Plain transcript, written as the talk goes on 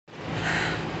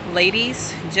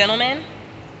Ladies, gentlemen,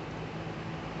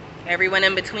 everyone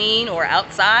in between or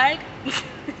outside,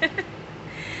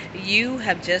 you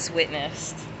have just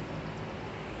witnessed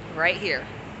right here,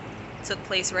 took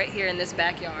place right here in this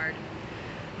backyard,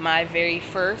 my very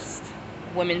first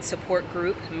women's support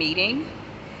group meeting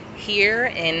here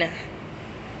in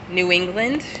New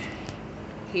England,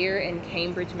 here in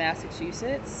Cambridge,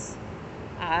 Massachusetts.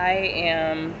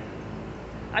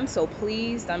 I'm so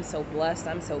pleased, I'm so blessed,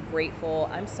 I'm so grateful,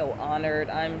 I'm so honored,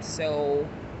 I'm so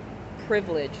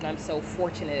privileged, I'm so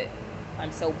fortunate,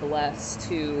 I'm so blessed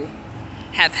to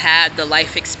have had the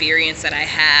life experience that I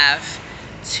have,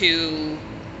 to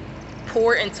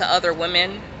pour into other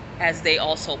women as they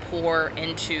also pour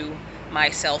into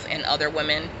myself and other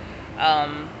women,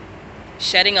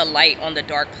 shedding a light on the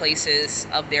dark places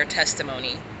of their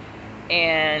testimony.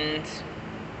 And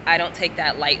I don't take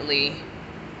that lightly.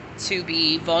 To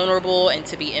be vulnerable and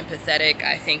to be empathetic,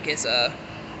 I think, is a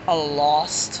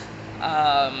lost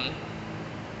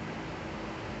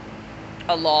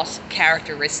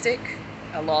characteristic,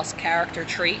 a lost character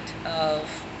trait of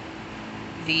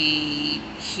the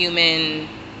human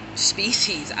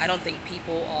species. I don't think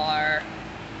people are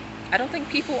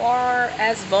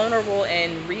as vulnerable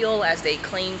and real as they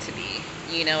claim to be,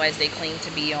 as they claim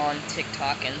to be on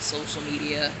TikTok and social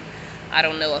media. I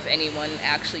don't know if anyone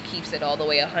actually keeps it all the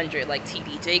way 100 like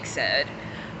TD Jake said,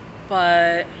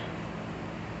 but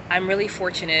I'm really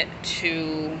fortunate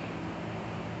to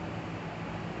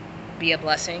be a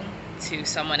blessing to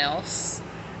someone else.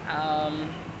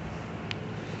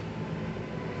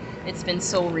 It's been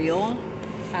so real.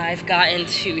 I've gotten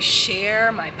to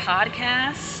share my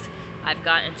podcast. I've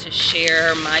gotten to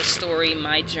share my story,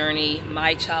 my journey,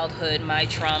 my childhood, my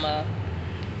trauma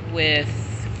with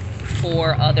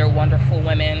 4 other wonderful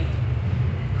women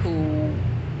who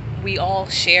we all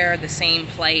share the same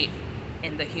plight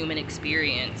in the human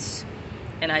experience.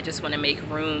 And I just want to make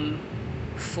room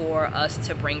for us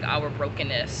to bring our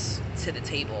brokenness to the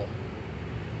table.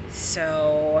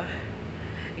 So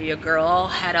your girl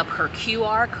had up her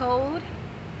QR code,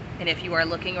 and if you are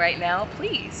looking right now,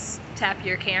 please tap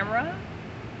your camera,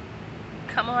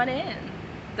 come on in.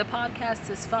 The podcast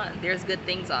is fun, there's good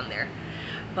things on there.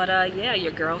 But yeah,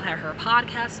 your girl had her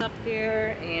podcast up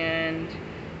there, and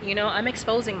I'm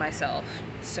exposing myself.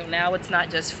 So now it's not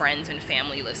just friends and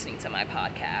family listening to my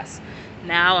podcast.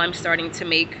 Now I'm starting to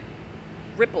make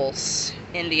ripples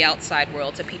in the outside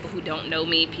world to people who don't know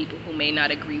me, people who may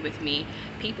not agree with me,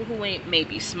 people who may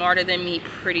be smarter than me,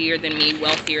 prettier than me,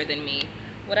 wealthier than me,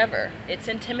 whatever. It's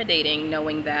intimidating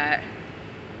knowing that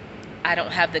I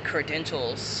don't have the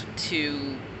credentials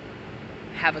to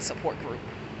have a support group.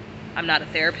 I'm not a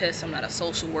therapist, I'm not a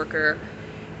social worker,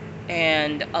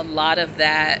 and a lot of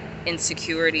that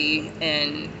insecurity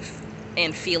and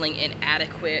feeling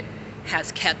inadequate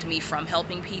has kept me from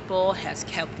helping people, has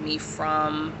kept me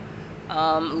from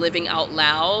living out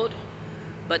loud.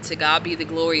 But to God be the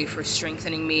glory for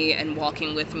strengthening me and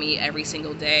walking with me every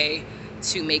single day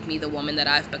to make me the woman that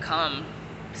I've become.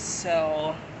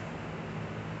 So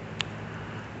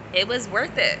it was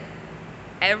worth it.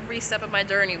 Every step of my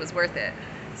journey was worth it.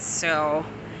 So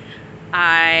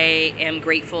I am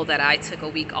grateful that I took a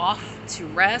week off to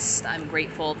rest. I'm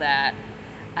grateful that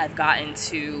I've gotten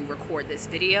to record this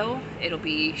video. It'll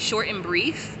be short and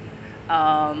brief.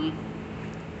 And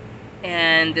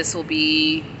this will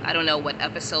be, I don't know what,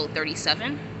 episode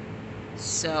 37.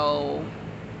 So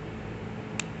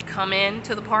come in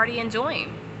to the party and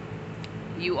join.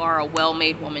 You are a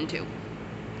well-made woman too.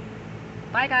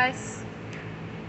 Bye guys.